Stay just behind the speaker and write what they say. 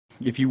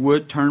If you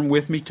would, turn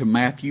with me to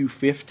Matthew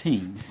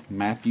 15.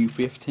 Matthew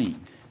 15.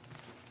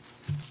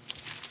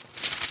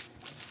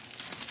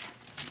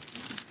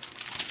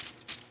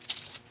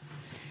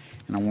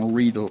 And I want to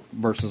read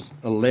verses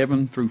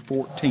 11 through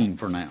 14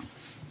 for now.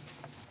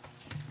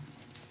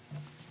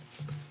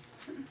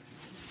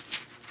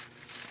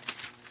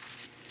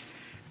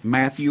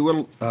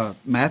 Matthew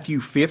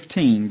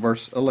 15,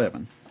 verse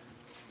 11.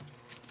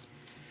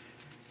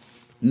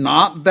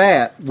 Not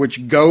that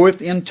which goeth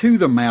into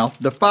the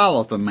mouth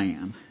defileth a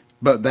man,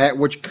 but that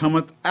which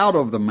cometh out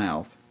of the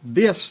mouth,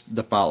 this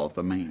defileth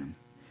a man.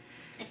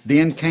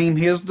 Then came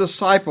his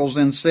disciples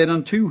and said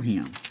unto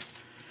him,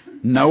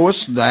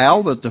 Knowest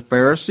thou that the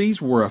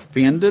Pharisees were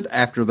offended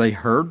after they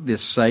heard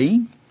this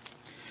saying?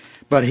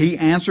 But he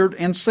answered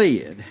and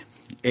said,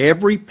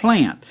 Every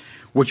plant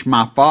which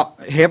my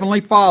heavenly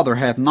Father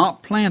hath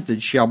not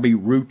planted shall be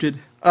rooted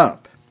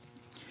up.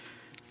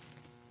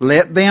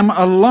 Let them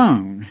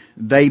alone.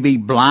 They be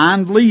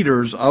blind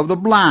leaders of the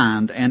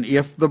blind, and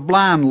if the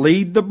blind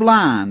lead the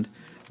blind,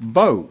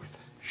 both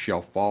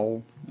shall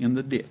fall in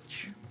the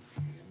ditch.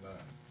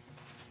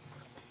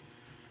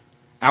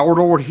 Our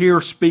Lord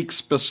here speaks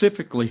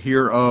specifically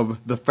here of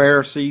the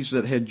Pharisees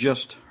that had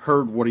just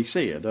heard what he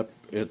said. Up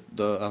at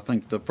I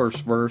think the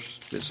first verse,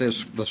 it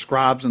says the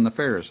scribes and the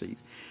Pharisees.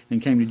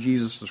 And came to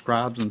Jesus, the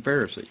scribes and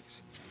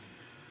Pharisees.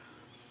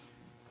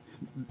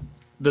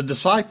 The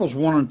disciples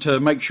wanted to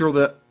make sure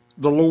that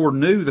the Lord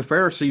knew the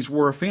Pharisees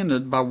were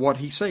offended by what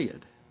he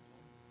said.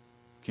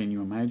 Can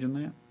you imagine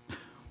that?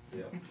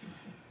 Yeah.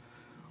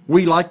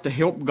 We like to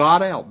help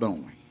God out,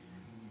 don't we?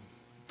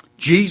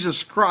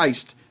 Jesus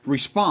Christ's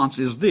response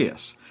is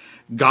this.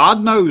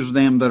 God knows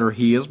them that are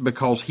his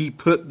because he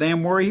put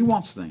them where he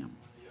wants them.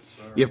 Yes,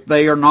 sir. If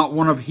they are not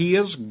one of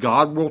his,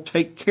 God will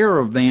take care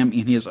of them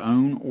in his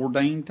own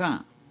ordained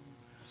time.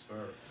 Yes, sir.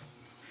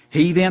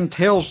 He then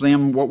tells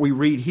them what we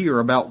read here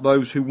about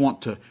those who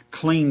want to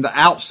clean the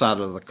outside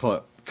of the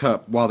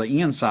cup while the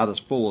inside is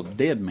full of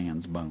dead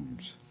man's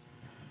bones.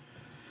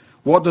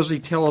 What does he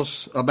tell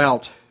us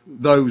about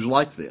those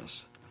like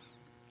this?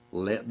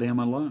 Let them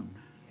alone.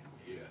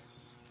 Yes.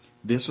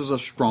 This is a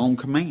strong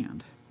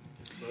command.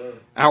 Yes, sir.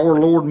 Our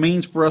Lord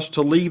means for us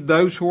to leave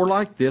those who are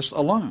like this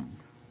alone.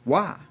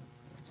 Why?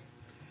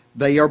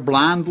 They are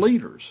blind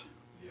leaders.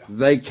 Yeah.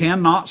 They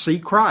cannot see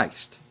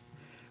Christ.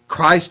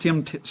 Christ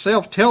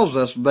himself tells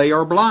us they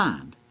are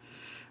blind.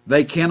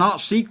 They cannot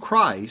see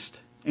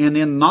Christ, and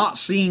in not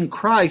seeing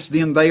Christ,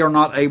 then they are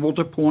not able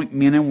to point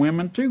men and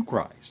women to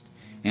Christ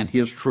and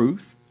his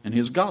truth and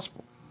his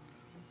gospel.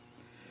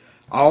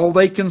 All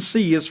they can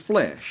see is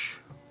flesh,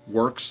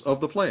 works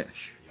of the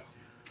flesh.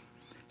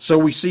 So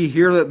we see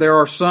here that there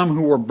are some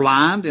who are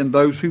blind, and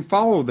those who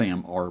follow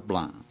them are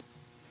blind.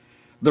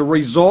 The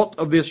result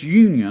of this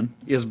union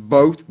is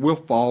both will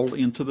fall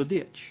into the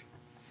ditch.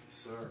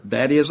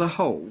 That is a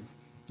hole.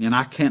 And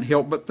I can't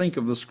help but think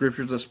of the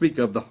scriptures that speak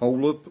of the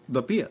hole of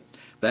the pit,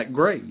 that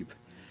grave,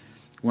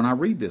 when I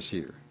read this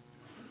here.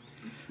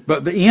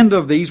 But the end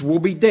of these will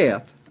be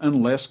death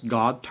unless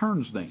God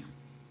turns them.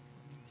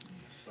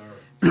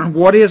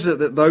 What is it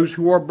that those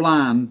who are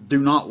blind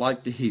do not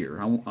like to hear?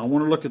 I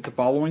want to look at the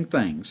following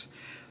things.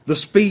 The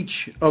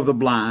speech of the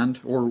blind,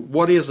 or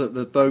what is it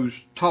that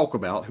those talk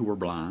about who are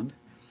blind?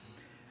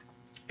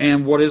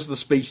 And what is the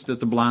speech that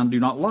the blind do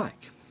not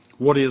like?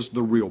 What is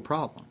the real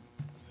problem?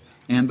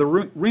 And the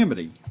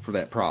remedy for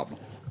that problem.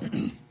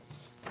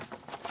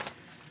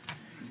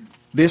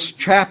 This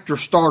chapter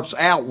starts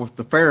out with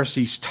the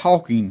Pharisees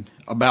talking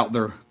about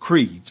their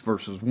creeds,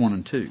 verses 1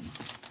 and 2.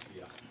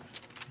 Yeah.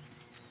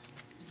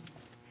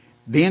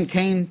 Then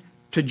came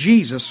to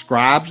Jesus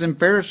scribes and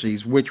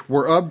Pharisees, which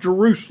were of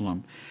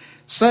Jerusalem,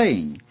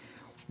 saying,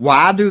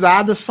 Why do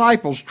thy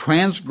disciples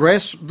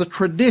transgress the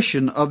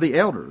tradition of the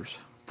elders?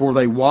 For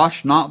they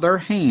wash not their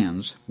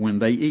hands when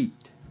they eat.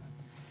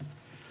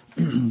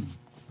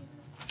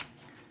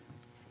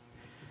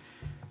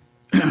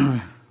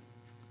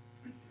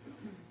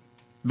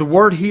 The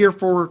word here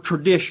for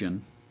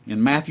tradition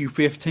in Matthew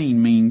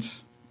 15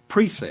 means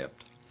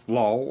precept,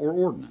 law, or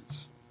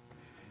ordinance.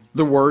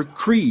 The word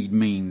creed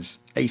means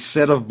a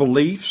set of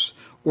beliefs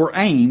or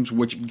aims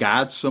which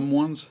guide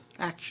someone's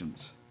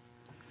actions.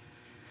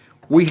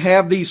 We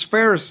have these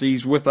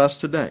Pharisees with us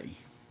today.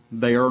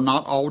 They are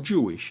not all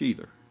Jewish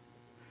either.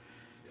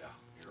 Yeah,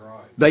 you're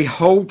right. They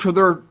hold to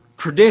their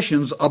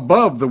traditions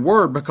above the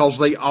Word because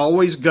they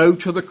always go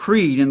to the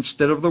creed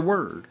instead of the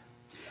Word.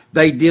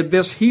 They did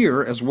this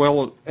here as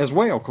well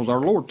because our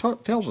Lord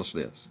tells us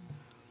this.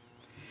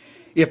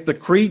 If the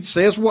creed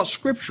says what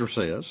Scripture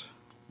says,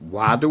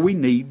 why do we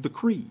need the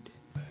creed?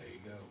 There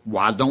you go.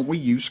 Why don't we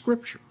use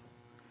Scripture?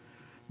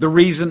 The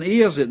reason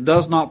is it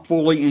does not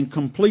fully and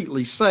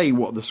completely say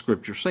what the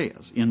Scripture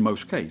says in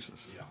most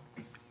cases.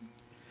 Yeah.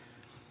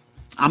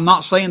 I'm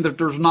not saying that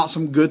there's not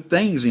some good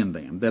things in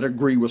them that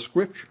agree with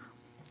Scripture,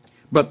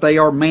 but they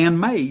are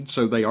man-made,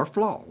 so they are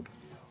flawed.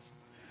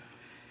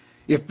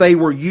 If they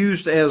were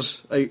used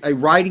as a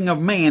writing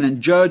of man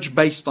and judged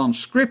based on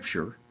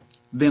Scripture,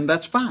 then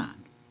that's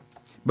fine.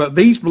 But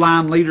these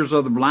blind leaders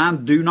of the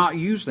blind do not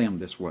use them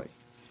this way.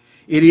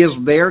 It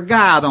is their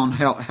guide on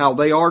how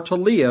they are to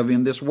live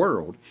in this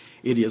world.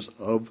 It is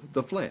of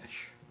the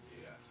flesh.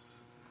 Yes.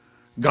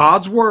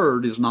 God's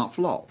word is not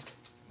flawed.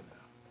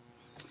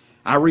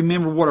 I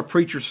remember what a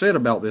preacher said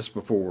about this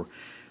before.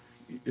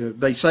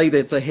 They say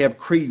that they have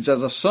creeds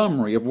as a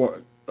summary of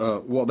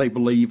what they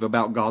believe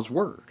about God's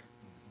word.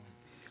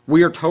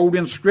 We are told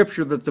in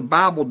Scripture that the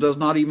Bible does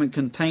not even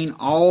contain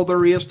all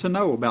there is to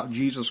know about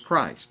Jesus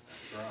Christ.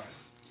 That's right.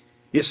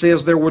 It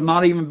says there would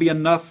not even be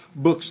enough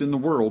books in the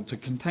world to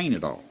contain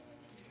it all.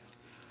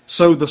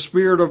 So the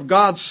Spirit of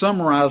God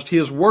summarized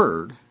His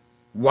Word.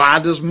 Why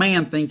does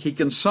man think he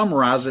can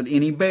summarize it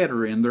any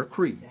better in their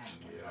creeds?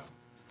 Yeah.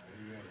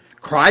 Amen.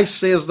 Christ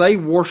says they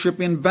worship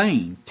in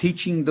vain,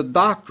 teaching for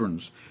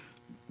doctrines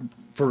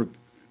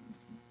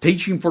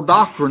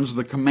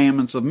the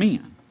commandments of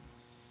men.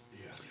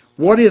 Yes.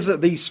 What is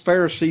it these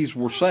Pharisees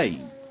were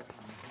saying?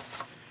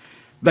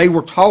 They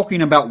were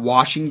talking about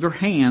washing their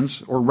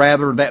hands, or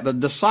rather that the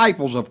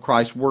disciples of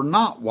Christ were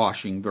not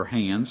washing their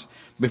hands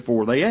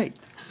before they ate.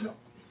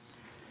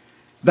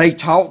 They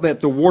taught that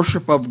the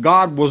worship of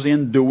God was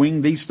in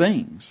doing these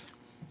things.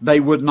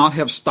 They would not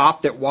have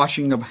stopped at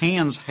washing of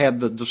hands had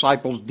the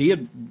disciples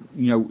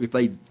if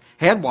they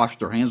had washed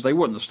their hands, they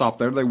wouldn't have stopped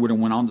there. They would have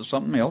went on to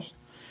something else.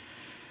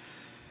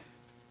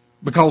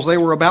 Because they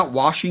were about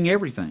washing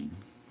everything.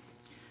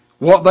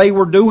 What they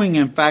were doing,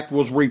 in fact,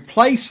 was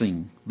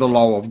replacing the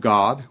law of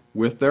God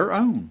with their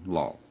own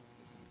law.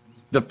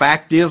 The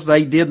fact is,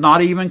 they did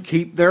not even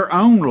keep their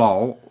own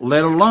law,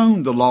 let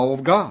alone the law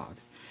of God.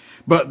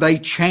 But they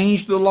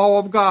changed the law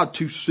of God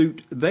to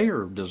suit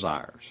their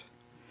desires.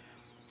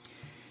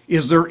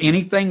 Is there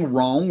anything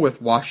wrong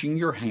with washing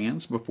your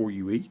hands before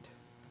you eat?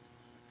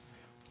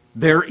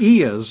 There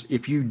is,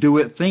 if you do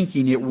it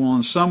thinking it will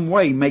in some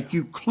way make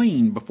you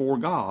clean before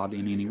God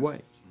in any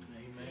way.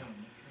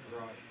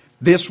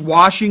 This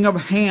washing of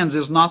hands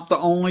is not the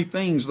only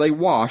things they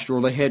washed,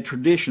 or they had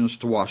traditions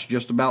to wash.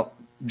 Just about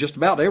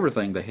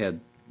everything they had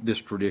this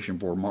tradition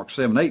for. Mark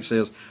 7:8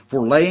 says,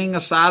 "For laying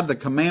aside the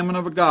commandment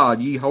of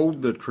God, ye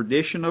hold the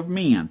tradition of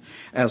men,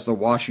 as the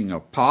washing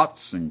of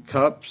pots and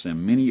cups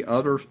and many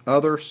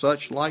other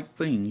such like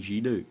things ye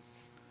do."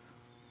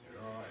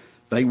 Right.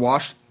 They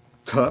washed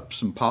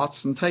cups and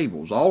pots and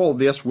tables. All of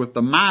this with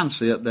the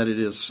mindset that it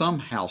is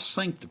somehow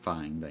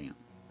sanctifying them.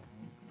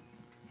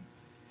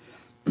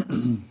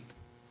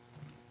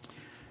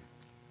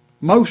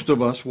 Most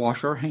of us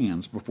wash our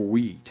hands before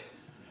we eat.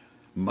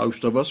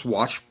 Most of us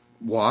wash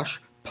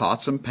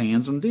pots and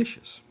pans and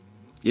dishes.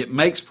 It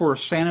makes for a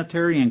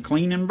sanitary and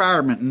clean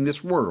environment in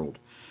this world,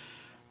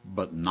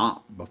 but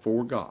not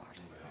before God.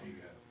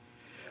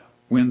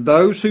 When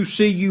those who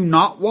see you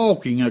not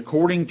walking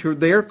according to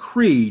their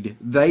creed,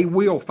 they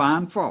will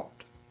find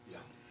fault.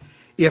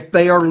 If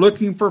they are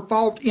looking for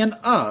fault in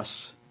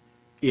us,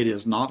 it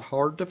is not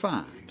hard to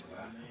find.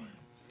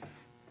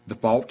 The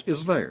fault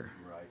is there.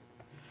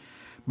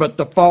 But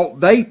the fault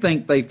they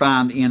think they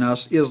find in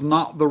us is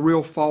not the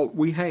real fault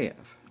we have.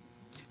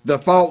 The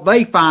fault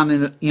they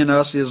find in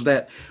us is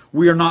that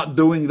we are not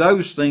doing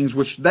those things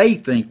which they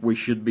think we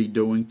should be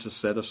doing to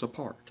set us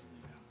apart.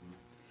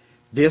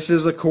 This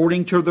is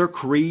according to their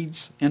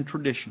creeds and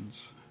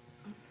traditions.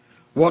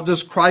 What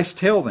does Christ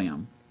tell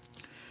them?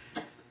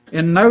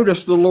 And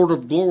notice the Lord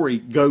of glory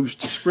goes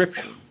to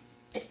Scripture.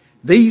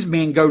 These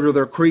men go to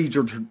their creeds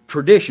or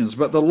traditions,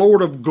 but the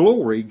Lord of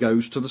glory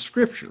goes to the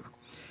Scripture.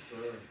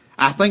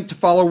 I think to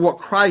follow what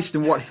Christ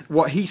and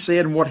what He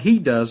said and what He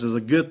does is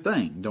a good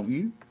thing, don't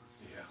you?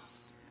 Yeah.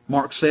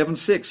 Mark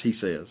 7:6, He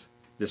says,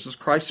 this is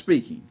Christ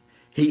speaking.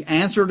 He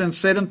answered and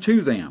said unto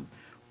them,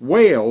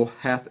 Well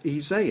hath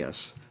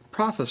Esaias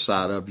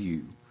prophesied of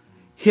you,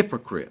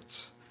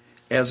 hypocrites,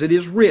 as it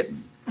is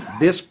written,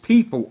 This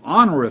people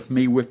honoreth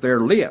me with their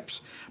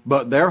lips,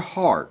 but their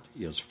heart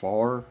is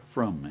far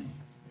from me.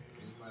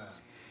 Amen.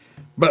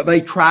 But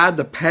they tried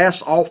to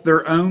pass off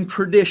their own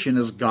tradition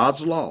as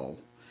God's law.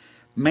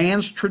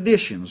 Man's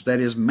traditions, that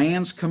is,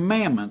 man's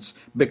commandments,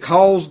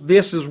 because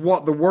this is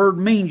what the word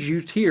means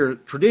used here.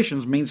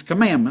 Traditions means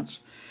commandments.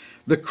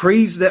 The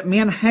creeds that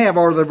men have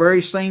are the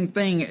very same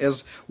thing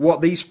as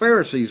what these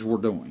Pharisees were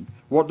doing.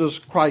 What does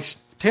Christ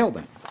tell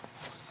them?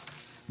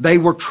 They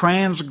were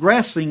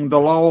transgressing the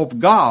law of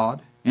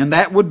God, and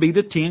that would be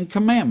the 10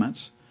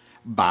 Commandments,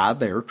 by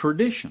their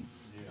tradition.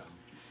 Yeah.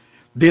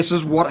 This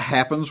is what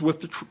happens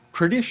with the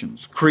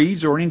traditions,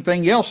 creeds, or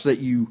anything else that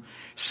you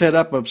set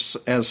up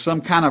as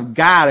some kind of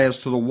guide as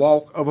to the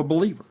walk of a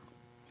believer.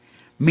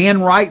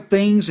 Men write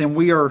things, and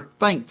we are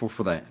thankful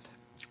for that.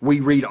 We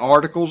read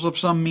articles of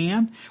some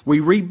men.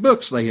 We read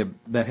books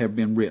that have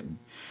been written.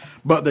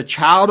 But the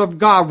child of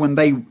God, when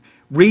they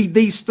read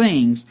these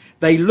things,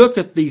 they look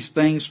at these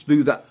things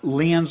through the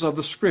lens of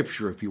the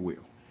Scripture, if you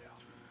will.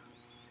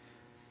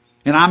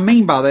 And I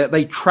mean by that,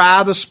 they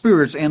try the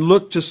spirits and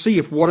look to see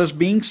if what is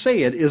being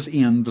said is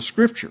in the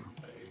Scripture.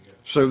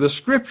 So the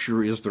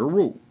Scripture is their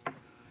rule.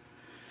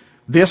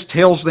 This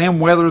tells them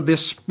whether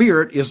this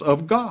spirit is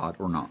of God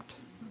or not.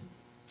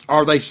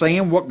 Are they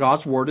saying what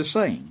God's Word is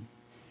saying?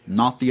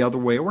 Not the other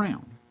way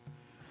around.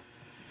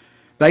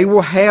 They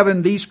will have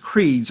in these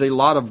creeds a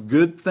lot of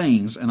good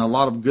things and a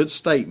lot of good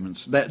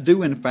statements that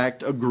do in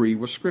fact agree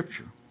with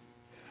Scripture.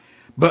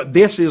 But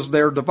this is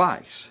their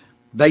device.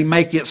 They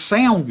make it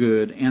sound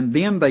good, and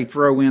then they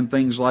throw in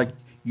things like,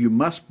 you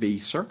must be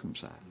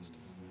circumcised.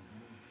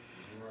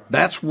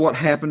 That's what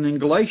happened in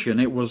Galatia, and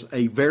it was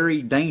a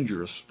very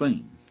dangerous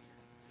thing.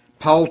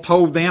 Paul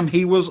told them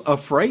he was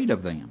afraid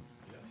of them.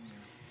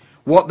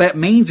 What that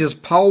means is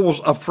Paul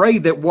was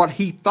afraid that what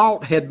he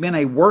thought had been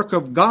a work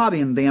of God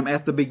in them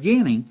at the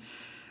beginning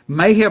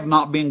may have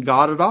not been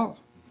God at all.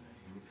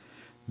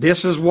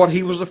 This is what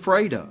he was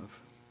afraid of.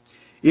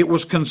 It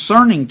was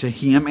concerning to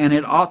him, and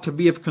it ought to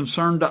be of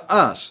concern to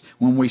us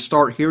when we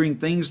start hearing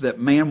things that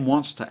man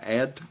wants to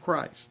add to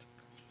Christ.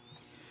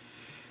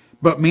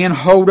 But men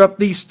hold up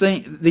these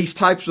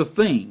types of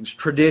things,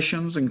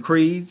 traditions and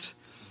creeds,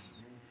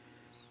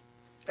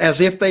 as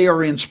if they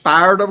are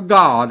inspired of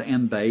God,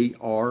 and they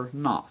are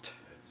not.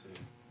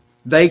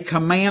 The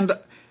command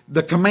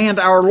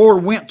our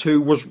Lord went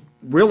to was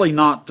really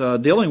not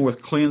dealing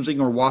with cleansing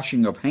or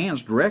washing of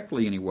hands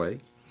directly anyway.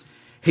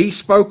 He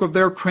spoke of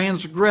their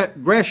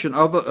transgression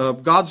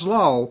of God's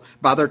law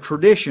by their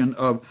tradition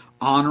of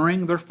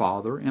honoring their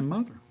father and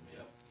mother.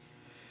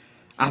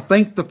 I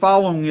think the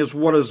following is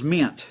what is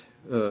meant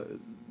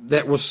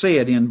that was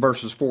said in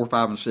verses 4,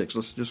 5, and 6.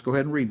 Let's just go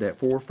ahead and read that,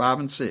 4, 5,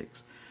 and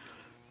 6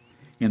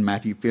 in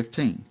Matthew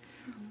 15.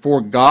 For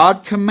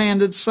God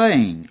commanded,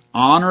 saying,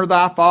 Honor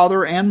thy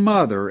father and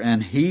mother,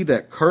 and he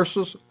that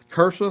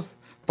curseth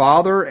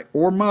father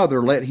or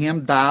mother, let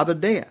him die the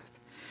death.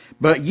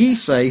 But ye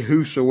say,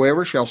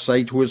 Whosoever shall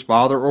say to his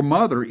father or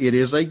mother, It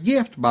is a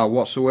gift by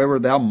whatsoever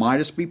thou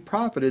mightest be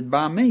profited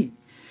by me,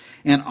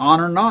 and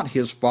honor not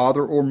his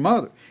father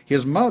or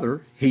his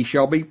mother, he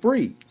shall be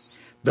free.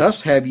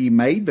 Thus have ye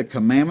made the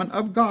commandment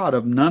of God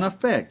of none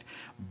effect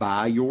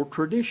by your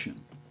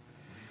tradition.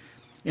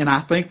 And I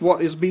think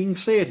what is being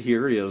said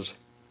here is,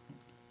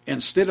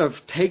 instead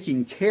of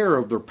taking care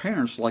of their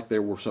parents like they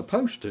were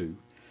supposed to,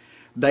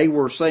 they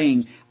were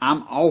saying,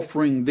 I'm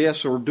offering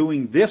this or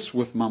doing this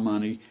with my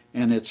money,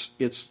 and this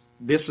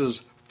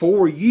is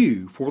for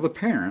you, for the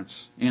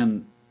parents,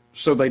 and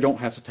so they don't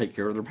have to take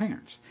care of their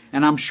parents.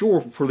 And I'm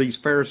sure for these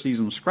Pharisees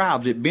and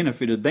scribes, it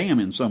benefited them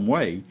in some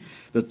way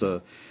that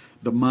the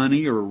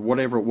money or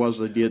whatever it was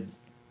they did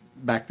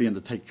back then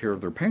to take care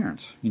of their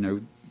parents,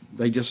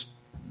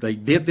 they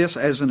did this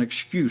as an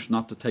excuse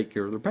not to take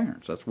care of their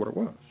parents. That's what it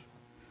was.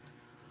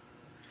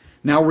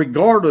 Now,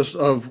 regardless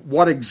of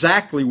what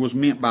exactly was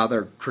meant by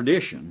their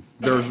tradition,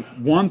 there's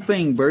one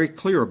thing very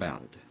clear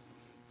about it.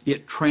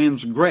 It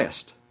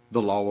transgressed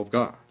the law of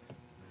God.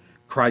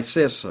 Christ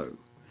says so.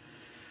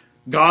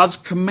 God's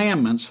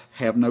commandments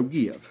have no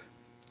give.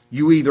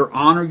 You either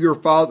honor your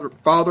father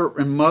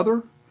and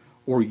mother,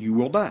 or you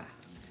will die.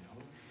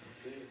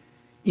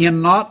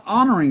 In not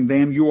honoring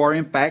them, you are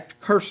in fact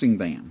cursing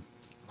them.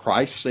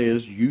 Christ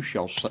says you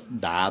shall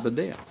die the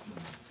death.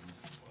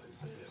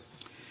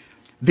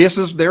 This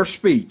is their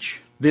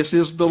speech. This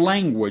is the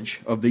language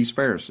of these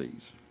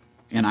Pharisees.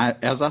 And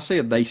as I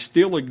said, they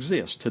still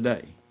exist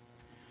today.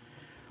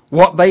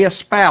 What they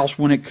espouse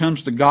when it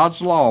comes to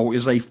God's law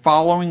is a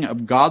following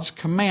of God's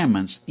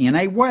commandments in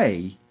a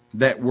way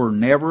that were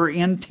never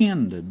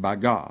intended by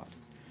God.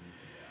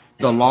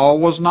 The law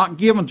was not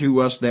given to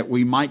us that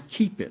we might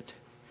keep it.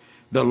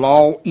 The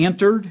law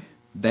entered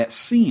that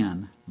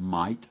sin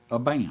might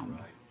abound.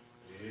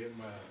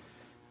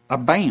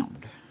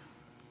 Abound.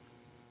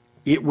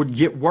 It would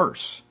get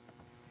worse.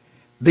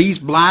 These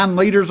blind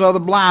leaders of the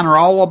blind are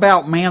all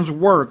about man's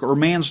work or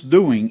man's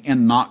doing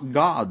and not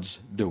God's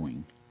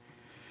doing.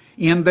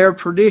 In their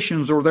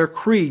traditions or their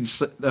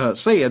creeds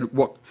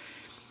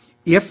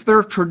if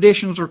their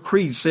traditions or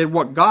creeds said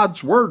what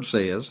God's Word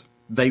says,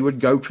 they would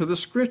go to the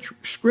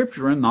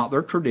Scripture and not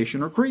their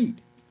tradition or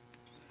creed.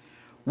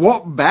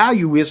 What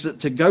value is it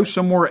to go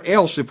somewhere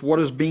else if what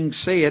is being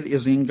said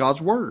is in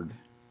God's Word?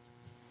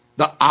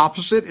 The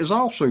opposite is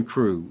also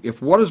true.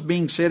 If what is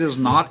being said is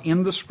not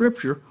in the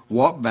Scripture,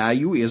 what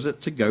value is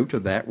it to go to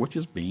that which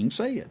is being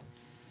said?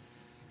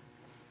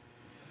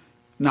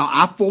 Now,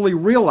 I fully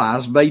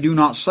realize they do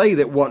not say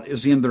that what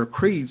is in their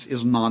creeds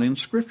is not in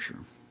Scripture.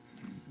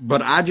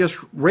 But I just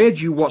read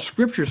you what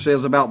Scripture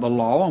says about the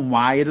law and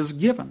why it is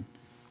given.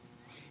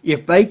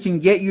 If they can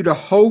get you to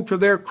hold to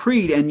their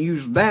creed and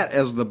use that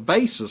as the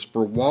basis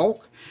for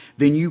walk,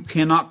 then you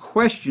cannot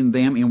question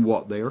them in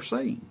what they are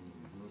saying.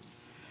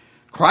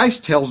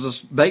 Christ tells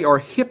us they are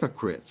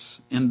hypocrites,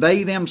 and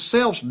they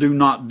themselves do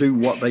not do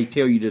what they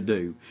tell you to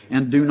do,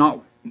 and do not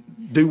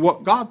do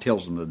what God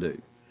tells them to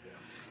do.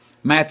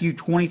 Matthew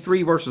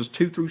 23 verses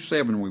 2 through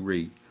 7 we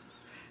read,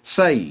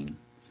 saying,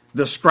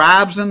 The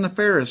scribes and the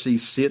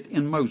Pharisees sit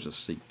in Moses'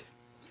 seat.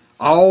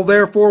 All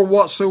therefore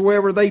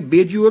whatsoever they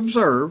bid you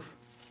observe,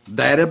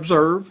 that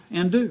observe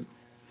and do.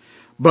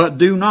 But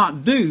do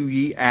not do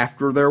ye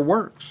after their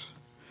works,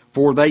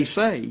 for they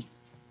say,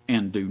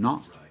 and do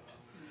not.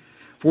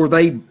 For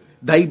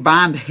they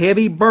bind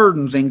heavy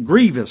burdens and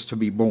grievous to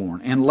be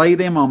borne, and lay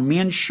them on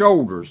men's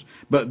shoulders,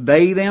 but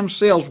they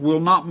themselves will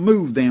not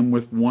move them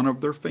with one of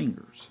their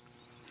fingers.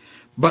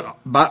 But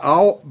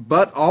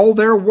all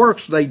their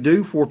works they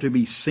do for to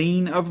be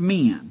seen of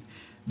men.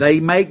 They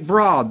make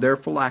broad their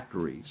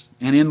phylacteries,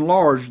 and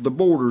enlarge the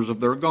borders of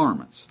their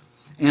garments,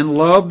 and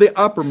love the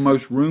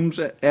uppermost rooms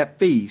at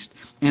feast,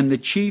 and the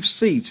chief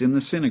seats in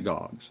the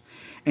synagogues,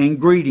 and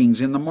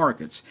greetings in the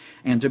markets,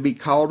 and to be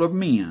called of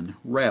men,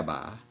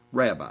 Rabbi,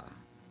 Rabbi.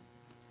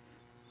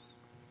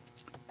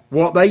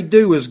 What they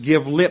do is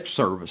give lip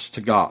service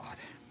to God.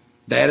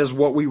 That is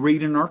what we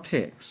read in our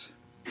text,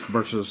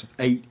 verses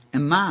 8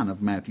 and 9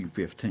 of Matthew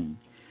 15.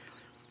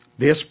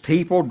 This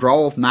people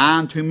draweth nigh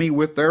unto me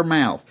with their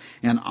mouth,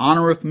 and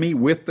honoreth me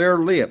with their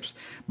lips,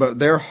 but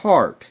their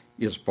heart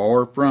is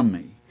far from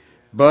me.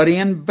 But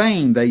in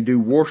vain they do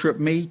worship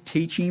me,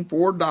 teaching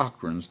for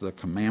doctrines the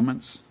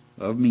commandments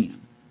of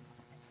men.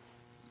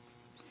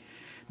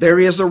 There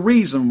is a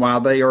reason why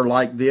they are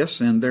like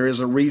this, and there is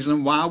a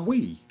reason why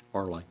we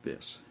are like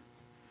this.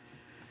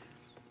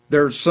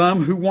 There are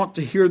some who want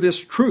to hear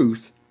this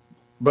truth,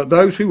 but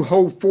those who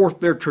hold forth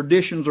their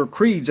traditions or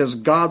creeds as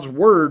God's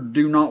word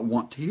do not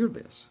want to hear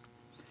this.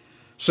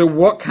 So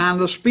what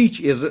kind of speech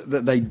is it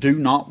that they do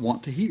not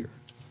want to hear?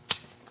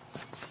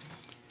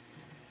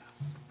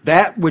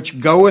 That which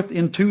goeth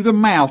into the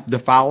mouth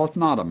defileth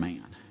not a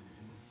man,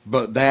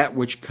 but that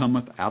which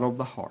cometh out of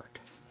the heart.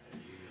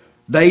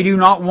 They do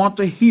not want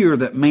to hear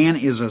that man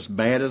is as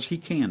bad as he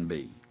can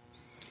be.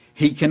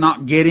 He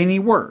cannot get any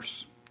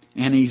worse,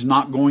 and he's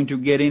not going to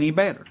get any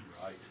better.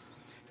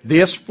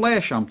 This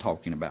flesh I'm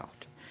talking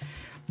about.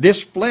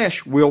 This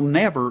flesh will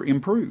never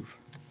improve.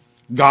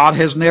 God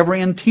has never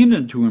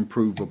intended to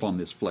improve upon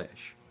this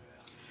flesh.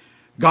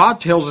 God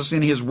tells us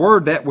in His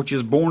Word that which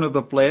is born of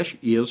the flesh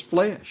is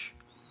flesh.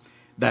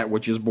 That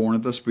which is born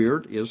of the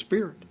Spirit is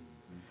spirit.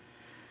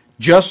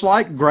 Just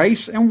like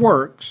grace and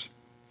works,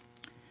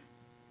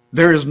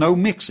 there is no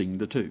mixing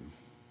the two.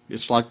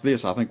 It's like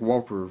this. I think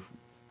Walter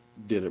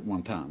did it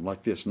one time.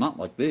 Like this. Not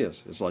like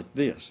this. It's like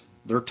this.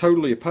 They're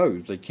totally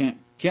opposed. They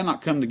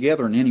cannot come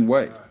together in any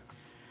way.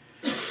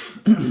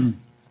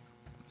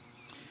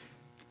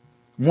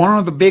 One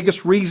of the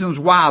biggest reasons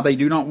why they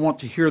do not want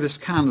to hear this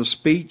kind of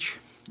speech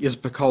is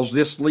because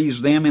this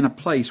leaves them in a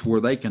place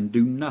where they can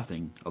do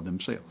nothing of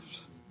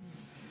themselves.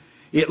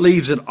 It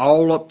leaves it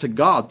all up to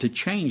God to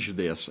change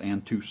this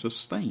and to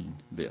sustain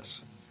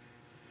this.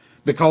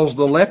 Because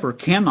the leper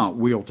cannot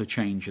will to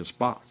change his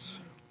spots.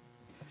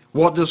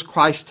 What does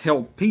Christ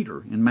tell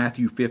Peter in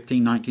Matthew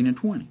 15, 19, and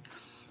 20?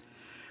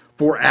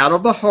 For out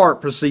of the heart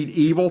proceed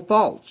evil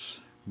thoughts,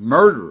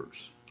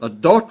 murders,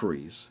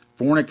 adulteries,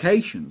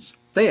 fornications,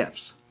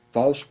 thefts,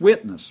 false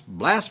witness,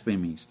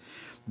 blasphemies.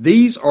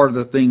 These are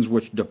the things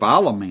which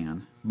defile a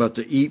man, but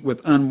to eat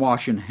with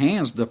unwashen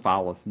hands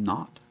defileth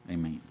not a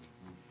man.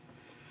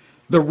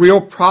 The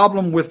real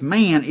problem with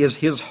man is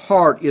his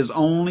heart is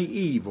only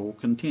evil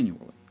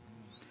continually.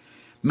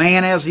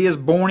 Man, as he is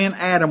born in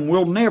Adam,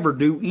 will never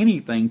do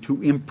anything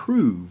to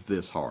improve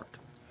this heart.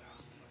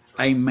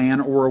 A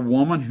man or a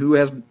woman who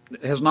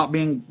has not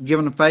been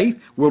given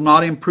faith will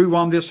not improve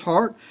on this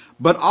heart,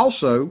 but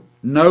also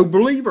no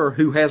believer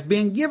who has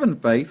been given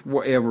faith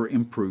will ever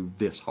improve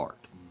this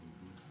heart.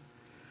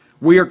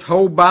 We are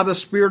told by the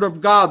Spirit of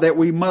God that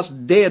we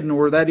must deaden,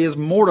 or that is,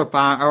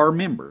 mortify our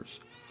members.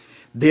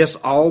 This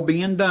all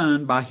being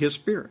done by His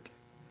Spirit.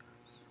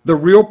 The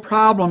real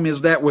problem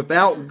is that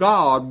without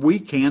God we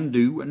can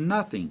do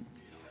nothing.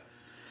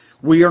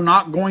 We are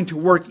not going to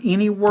work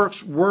any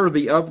works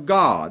worthy of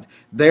God.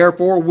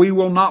 Therefore, we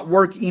will not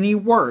work any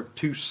work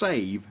to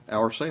save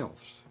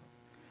ourselves.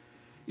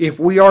 If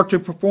we are to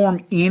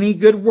perform any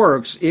good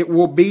works, it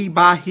will be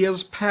by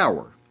His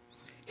power.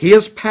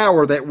 His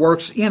power that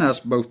works in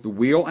us both the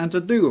will and to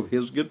do of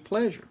His good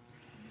pleasure.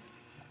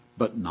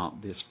 But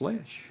not this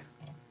flesh.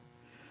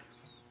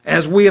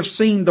 As we have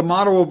seen, the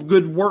motto of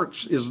good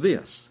works is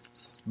this: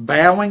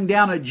 bowing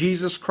down at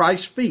Jesus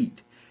Christ's feet,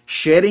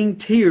 shedding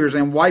tears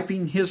and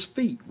wiping His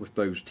feet with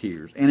those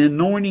tears, and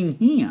anointing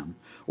Him,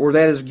 or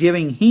that is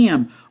giving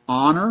Him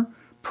honor,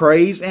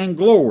 praise, and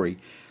glory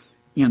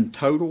in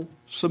total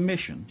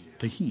submission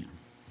to Him.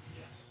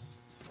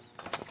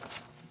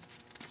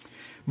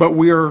 But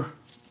we are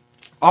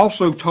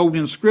also told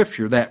in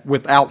Scripture that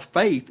without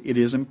faith it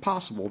is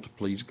impossible to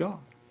please God.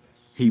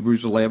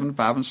 Hebrews 11,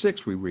 5 and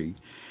 6 we read,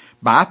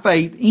 by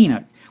faith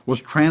Enoch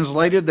was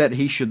translated that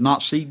he should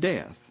not see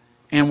death,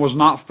 and was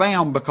not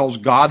found because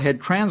God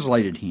had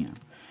translated him.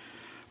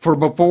 For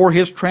before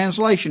his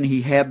translation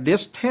he had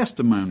this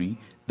testimony,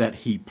 that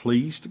he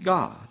pleased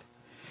God.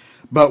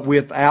 But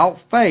without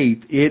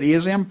faith it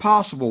is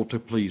impossible to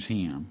please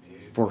Him.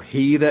 For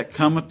he that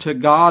cometh to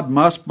God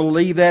must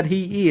believe that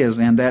He is,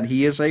 and that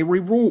He is a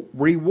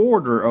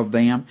rewarder of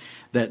them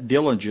that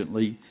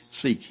diligently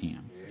seek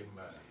Him.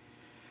 Amen.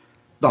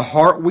 The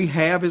heart we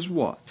have is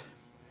what?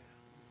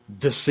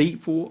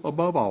 Deceitful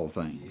above all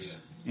things,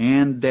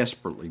 and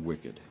desperately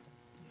wicked.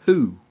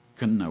 Who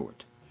can know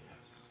it?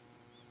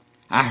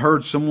 I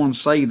heard someone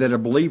say that a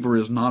believer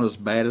is not as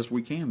bad as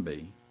we can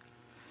be.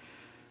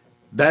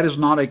 That is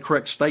not a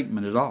correct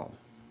statement at all.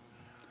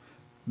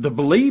 The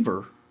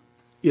believer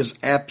is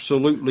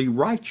absolutely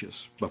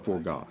righteous before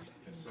God.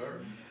 Yes,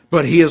 sir.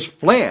 But his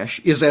flesh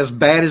is as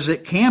bad as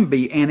it can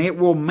be, and it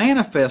will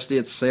manifest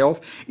itself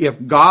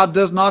if God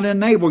does not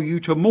enable you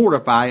to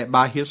mortify it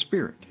by his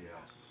Spirit.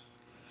 Yes.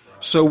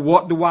 So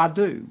what do I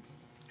do?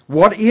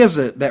 What is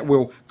it that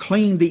will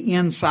clean the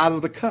inside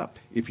of the cup,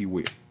 if you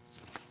will?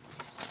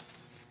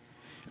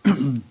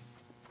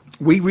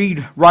 We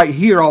read right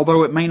here,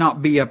 although it may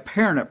not be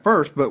apparent at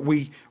first, but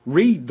we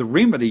read the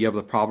remedy of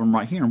the problem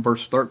right here in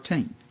verse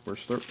 13.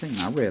 Verse 13,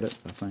 I read it,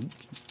 I think.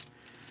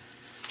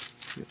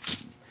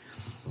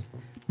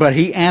 But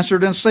he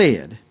answered and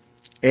said,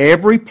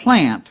 Every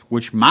plant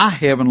which my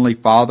heavenly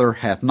Father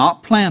hath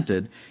not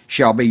planted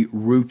shall be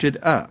rooted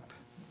up.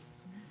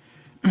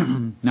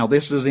 Now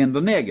this is in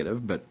the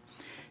negative, but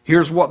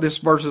here's what this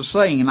verse is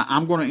saying, and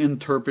I'm going to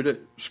interpret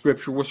it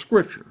Scripture with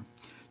Scripture.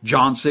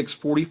 John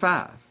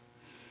 6:45.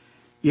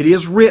 It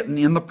is written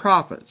in the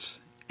prophets,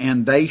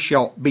 and they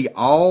shall be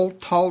all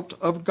taught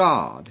of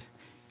God.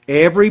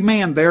 Every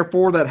man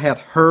therefore that hath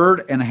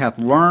heard and hath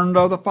learned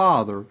of the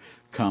Father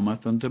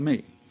cometh unto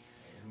me.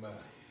 Amen.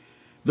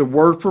 The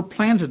word for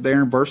planted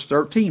there in verse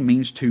 13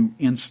 means to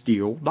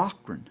instill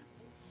doctrine.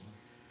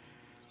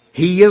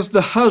 He is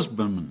the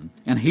husbandman,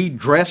 and he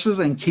dresses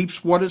and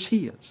keeps what is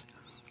his.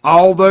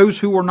 All those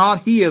who are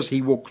not his,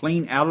 he will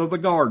clean out of the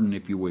garden,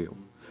 if you will.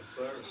 Yes,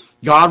 sir.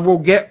 God will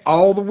get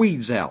all the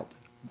weeds out,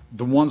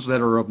 the ones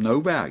that are of no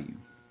value.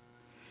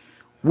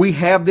 We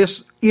have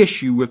this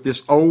issue with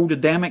this old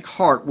Adamic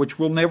heart which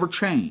will never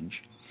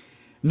change.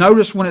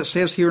 Notice when it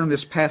says here in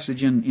this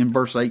passage in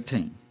verse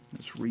 18.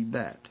 Let's read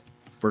that.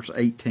 Verse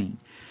 18.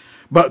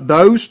 But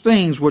those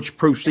things which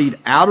proceed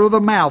out of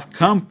the mouth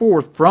come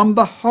forth from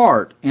the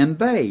heart, and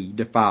they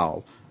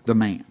defile the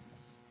man.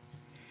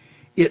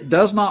 It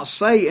does not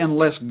say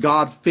unless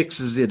God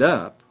fixes it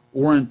up,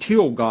 or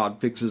until God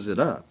fixes it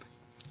up.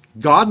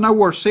 God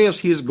nowhere says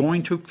he is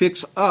going to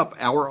fix up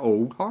our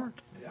old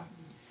heart. Yeah.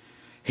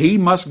 He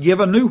must give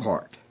a new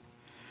heart.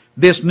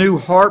 This new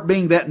heart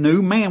being that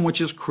new man which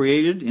is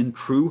created in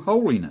true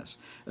holiness.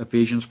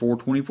 Ephesians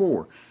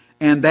 4:24.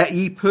 And that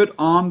ye put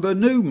on the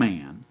new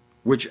man,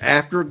 which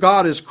after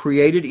God is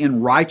created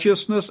in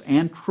righteousness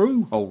and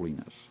true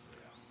holiness.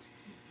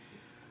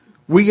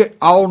 We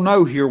all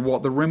know here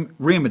what the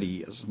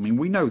remedy is. I mean,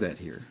 we know that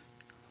here.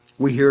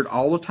 We hear it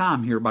all the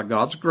time here by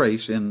God's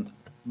grace, and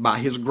by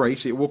his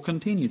grace it will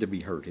continue to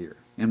be heard here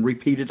and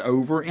repeated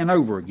over and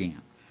over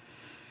again.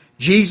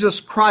 Jesus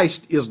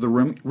Christ is the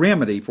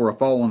remedy for a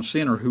fallen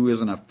sinner who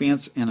is an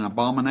offense and an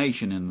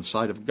abomination in the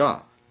sight of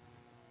God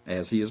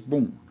as he is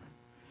born.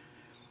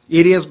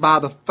 It is by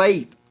the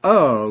faith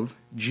of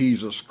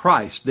Jesus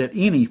Christ that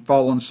any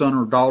fallen son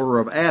or daughter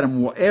of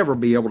Adam will ever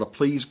be able to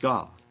please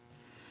God.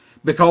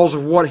 Because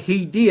of what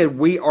he did,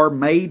 we are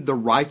made the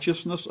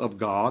righteousness of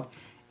God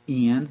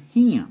in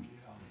him.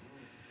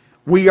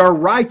 We are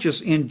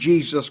righteous in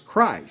Jesus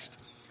Christ,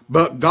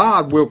 but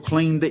God will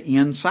clean the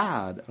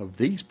inside of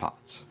these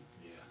pots.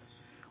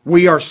 Yes.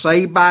 We are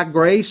saved by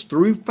grace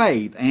through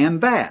faith,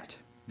 and that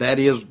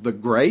is the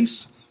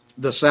grace,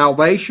 the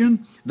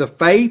salvation, the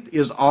faith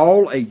is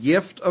all a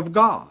gift of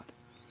God.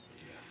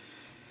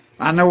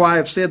 I know I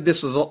have said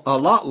this a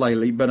lot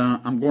lately, but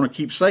I'm going to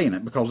keep saying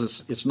it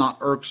because it's not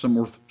irksome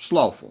or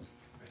slothful,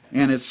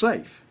 and it's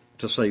safe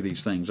to say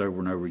these things over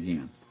and over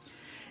again.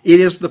 It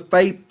is the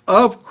faith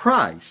of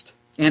Christ,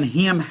 and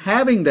him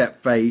having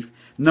that faith,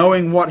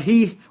 knowing what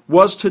he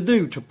was to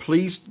do to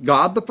please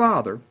God the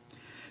Father,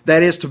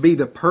 that is to be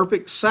the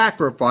perfect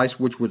sacrifice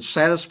which would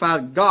satisfy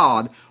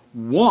God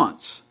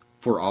once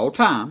for all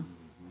time.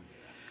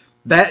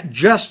 That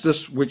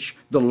justice which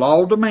the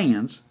law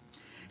demands,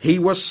 he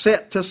was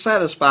set to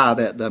satisfy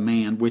that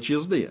demand, which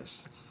is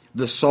this: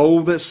 the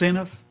soul that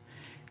sinneth,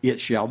 it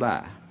shall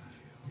die.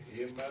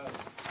 Amen.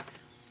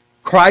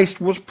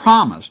 Christ was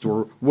promised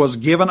or was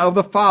given of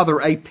the Father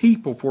a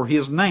people for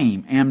his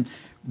name, and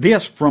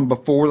this from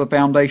before the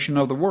foundation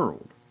of the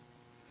world.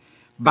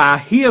 By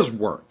his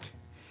work,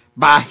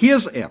 by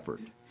his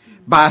effort,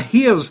 by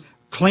his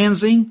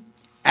cleansing,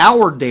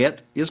 our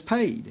debt is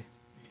paid.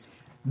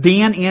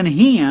 Then in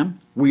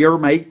him we are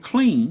made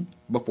clean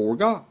before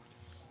God.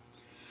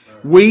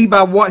 We,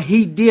 by what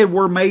he did,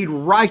 were made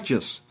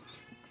righteous,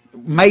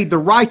 made the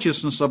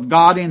righteousness of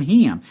God in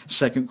him.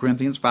 2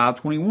 Corinthians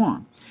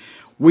 5:21.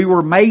 We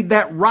were made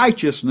that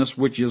righteousness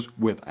which is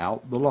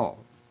without the law.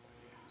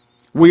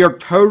 We are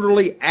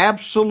totally,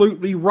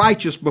 absolutely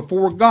righteous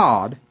before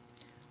God,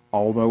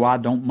 although I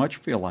don't much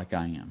feel like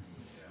I am.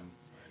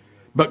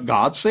 But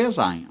God says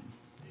I am.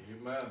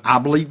 Amen. I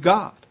believe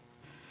God.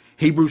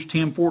 Hebrews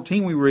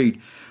 10:14 we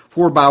read,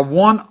 For by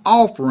one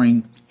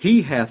offering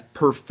he hath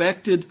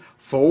perfected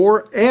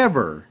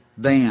forever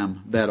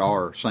them that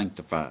are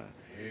sanctified.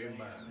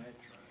 Amen.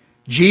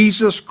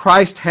 Jesus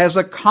Christ has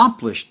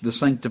accomplished the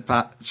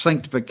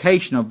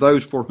sanctification of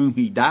those for whom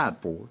he died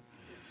for.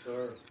 Yes,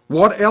 sir.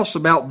 What else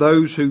about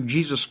those who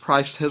Jesus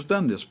Christ has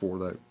done this for,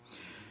 though?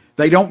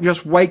 They don't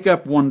just wake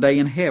up one day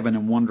in heaven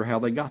and wonder how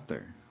they got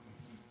there.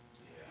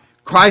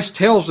 Christ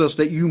tells us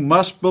that you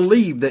must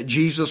believe that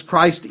Jesus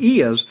Christ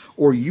is,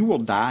 or you will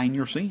die in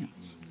your sins.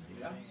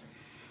 Yeah.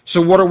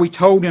 So what are we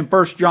told in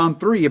 1 John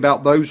 3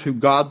 about those who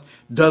God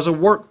does a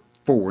work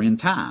for in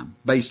time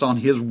based on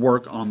his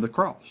work on the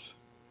cross?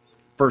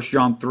 1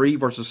 John 3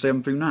 verses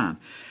 7 through 9.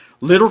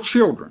 Little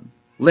children,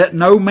 let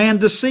no man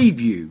deceive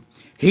you.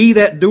 He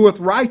that doeth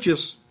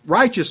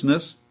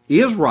righteousness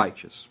is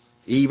righteous,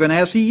 even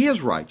as he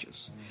is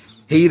righteous.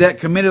 He that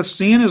committeth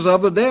sin is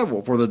of the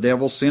devil, for the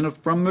devil sinneth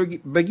from the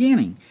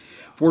beginning.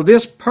 For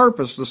this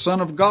purpose the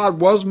Son of God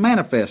was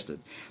manifested,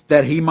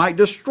 that he might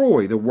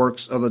destroy the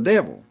works of the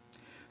devil.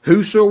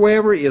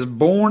 Whosoever is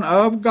born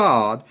of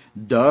God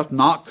doth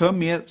not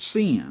commit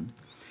sin,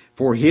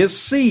 for his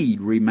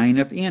seed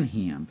remaineth in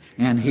him,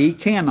 and he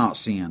cannot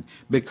sin,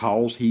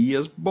 because he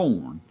is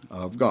born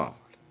of God.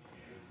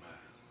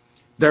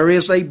 There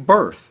is a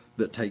birth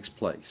that takes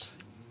place.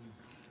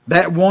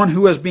 That one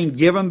who has been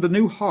given the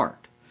new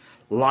heart,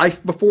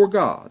 life before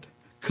God,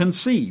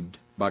 conceived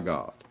by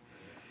God.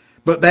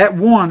 But that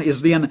one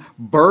is then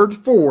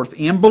birthed forth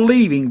in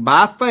believing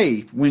by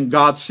faith when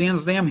God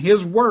sends them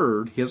his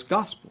word, his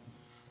gospel.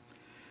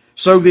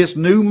 So this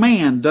new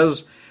man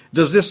does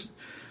this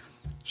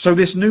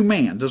new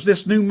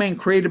man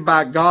created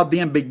by God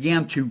then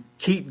begin to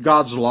keep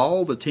God's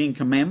law, the 10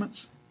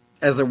 Commandments,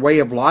 as a way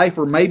of life,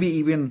 or maybe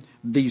even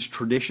these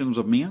traditions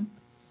of men?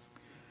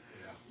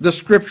 The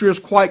scripture is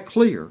quite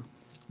clear.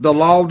 The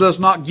law does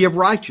not give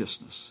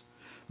righteousness.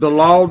 The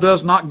law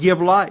does not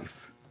give life.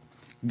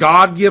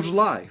 God gives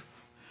life.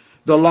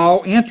 The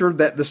law entered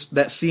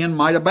that sin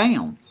might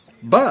abound.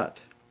 But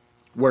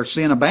where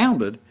sin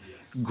abounded,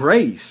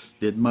 grace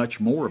did much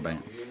more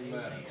abound.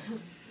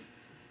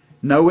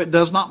 No, it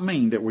does not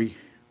mean that we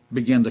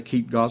begin to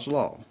keep God's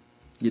law.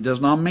 It does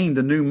not mean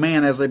the new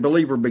man as a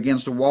believer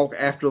begins to walk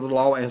after the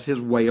law as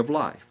his way of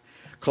life.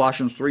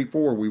 Colossians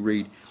 3:4 we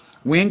read,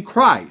 when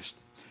Christ,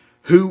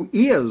 who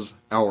is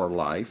our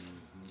life,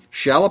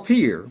 shall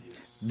appear,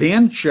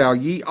 then shall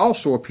ye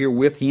also appear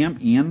with him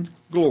in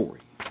glory.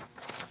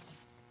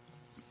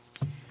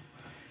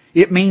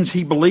 It means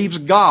he believes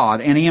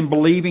God, and in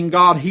believing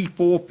God he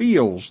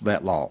fulfills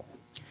that law,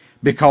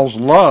 because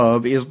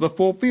love is the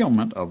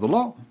fulfillment of the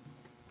law.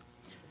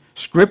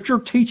 Scripture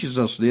teaches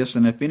us this,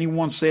 and if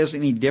anyone says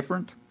any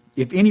different,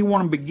 if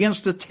anyone begins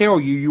to tell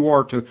you you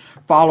are to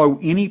follow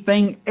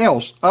anything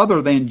else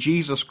other than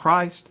Jesus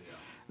Christ,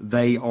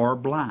 they are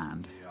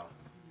blind.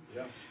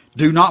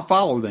 Do not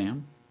follow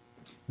them.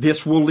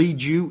 This will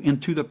lead you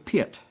into the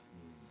pit.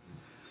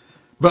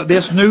 But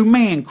this new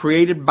man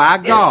created by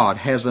God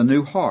has a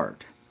new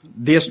heart.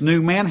 This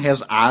new man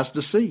has eyes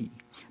to see.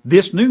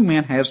 This new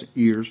man has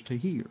ears to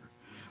hear.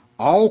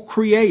 All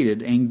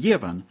created and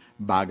given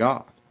by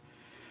God.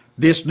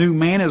 This new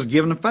man is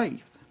given a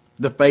faith,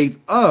 the faith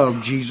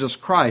of Jesus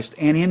Christ,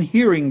 and in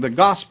hearing the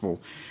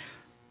gospel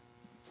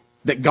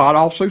that God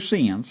also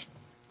sends,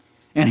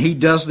 and he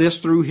does this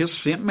through his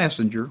sent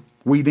messenger,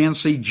 we then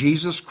see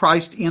Jesus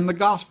Christ in the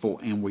gospel,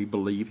 and we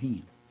believe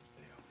him.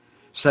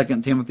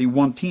 2 Timothy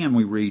 1:10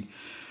 we read,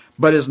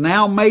 but is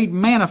now made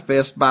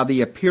manifest by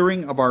the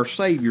appearing of our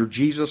Savior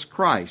Jesus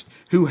Christ,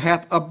 who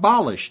hath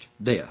abolished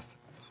death,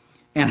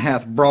 and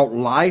hath brought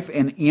life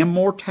and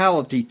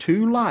immortality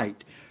to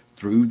light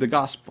through the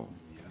gospel.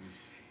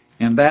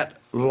 And that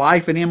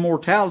life and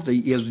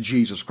immortality is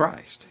Jesus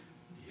Christ.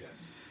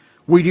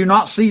 We do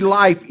not see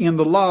life in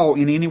the law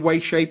in any way,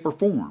 shape, or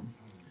form.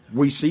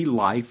 We see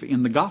life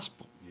in the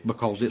gospel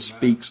because it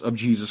speaks of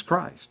Jesus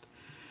Christ.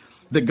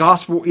 The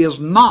gospel is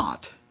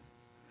not,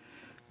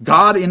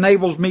 God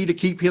enables me to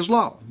keep his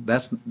law.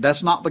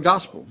 That's not the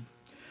gospel.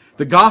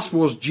 The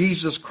gospel is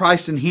Jesus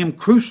Christ and him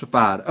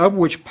crucified, of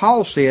which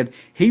Paul said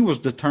he was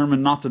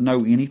determined not to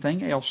know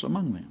anything else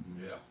among them.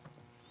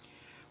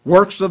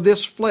 Works of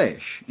this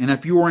flesh, and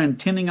if you are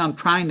intending on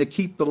trying to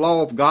keep the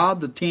law of God,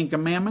 the 10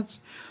 Commandments,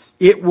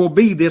 it will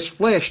be this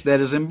flesh that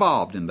is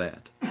involved in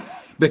that,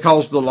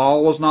 because the law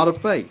was not of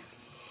faith.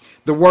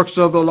 The works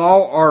of the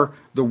law are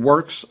the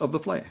works of the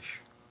flesh.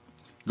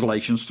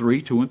 Galatians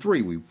 3:2 and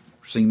 3, we've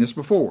seen this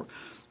before.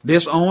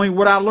 This only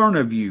would I learn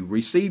of you,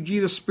 received ye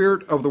the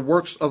spirit of the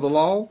works of the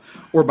law,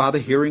 or by the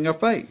hearing of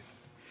faith?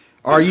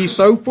 Are ye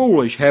so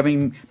foolish,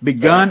 having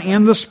begun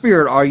in the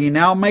spirit, are ye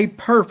now made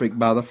perfect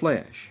by the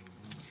flesh?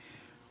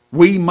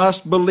 We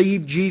must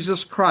believe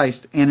Jesus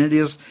Christ, and it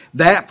is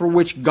that for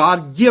which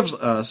God gives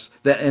us,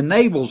 that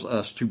enables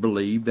us to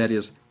believe, that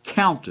is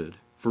counted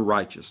for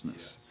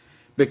righteousness,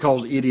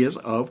 because it is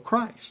of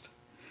Christ.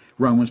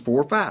 Romans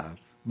 4:5.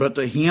 But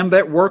to him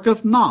that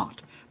worketh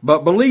not,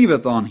 but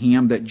believeth on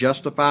him that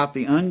justifieth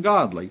the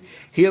ungodly,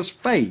 his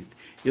faith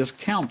is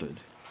counted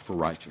for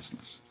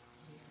righteousness.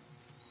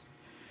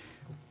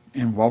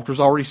 And Walter's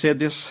already said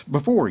this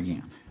before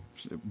again,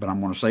 but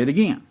I'm going to say it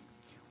again.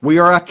 We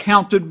are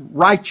accounted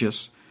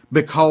righteous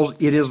because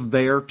it is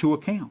there to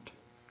account.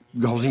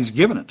 Because he's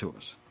given it to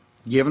us.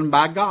 Given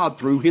by God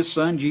through his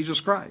Son, Jesus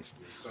Christ.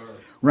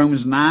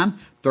 Romans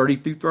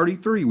 9:30 through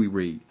 33 we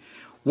read,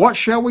 what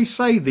shall we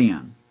say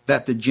then?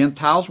 That the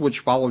Gentiles which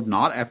followed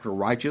not after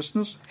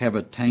righteousness have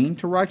attained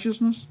to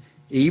righteousness,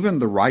 even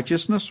the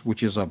righteousness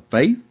which is of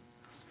faith?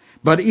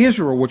 But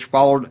Israel, which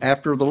followed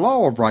after the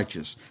law of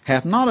righteousness,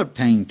 hath not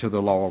obtained to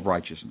the law of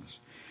righteousness.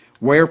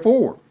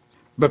 Wherefore?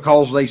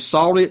 Because they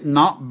sought it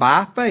not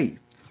by faith,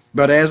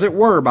 but as it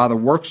were by the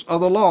works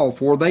of the law,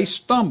 for they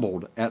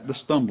stumbled at the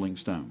stumbling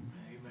stone.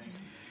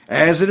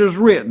 As it is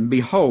written,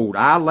 Behold,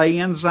 I lay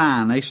in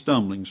Zion a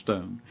stumbling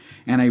stone,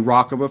 and a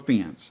rock of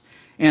offense,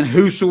 and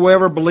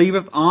whosoever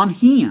believeth on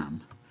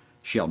him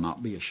shall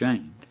not be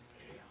ashamed.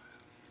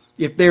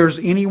 If there's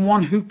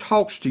anyone who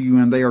talks to you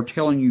and they are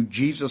telling you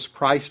Jesus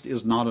Christ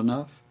is not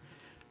enough,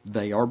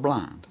 they are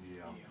blind.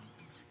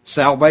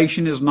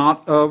 Salvation is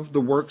not of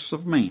the works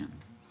of man.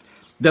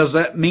 Does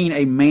that mean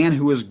a man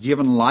who is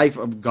given life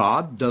of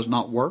God does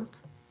not work?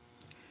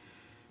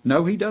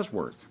 No, he does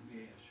work.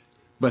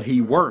 But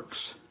he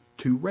works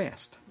to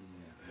rest.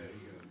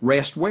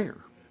 Rest where?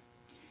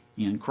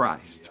 In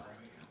Christ.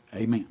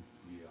 Amen.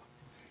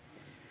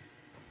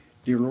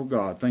 Dear Lord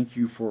God, thank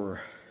you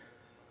for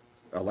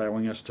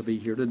allowing us to be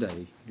here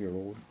today, dear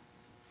Lord.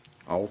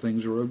 All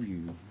things are of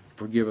you.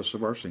 Forgive us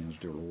of our sins,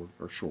 dear Lord,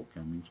 our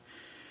shortcomings.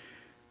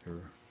 There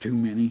are too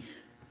many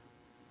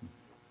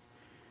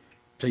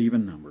to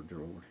even number, dear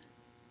Lord.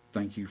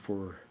 Thank you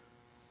for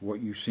what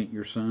you sent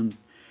your Son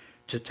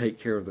to take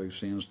care of those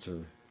sins,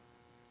 to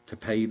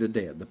pay the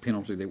debt, the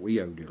penalty that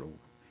we owe, dear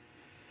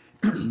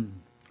Lord.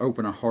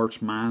 Open our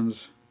hearts,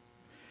 minds,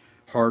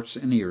 hearts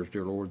and ears,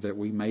 dear Lord, that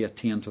we may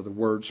attend to the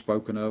words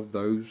spoken of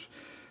those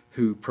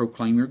who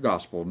proclaim your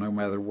gospel, no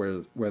matter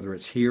whether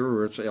it's here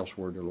or it's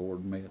elsewhere, dear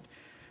Lord.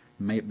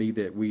 May it be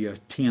that we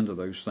attend to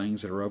those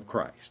things that are of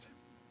Christ.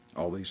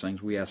 All these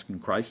things we ask in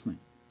Christ's name.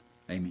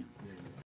 Amen.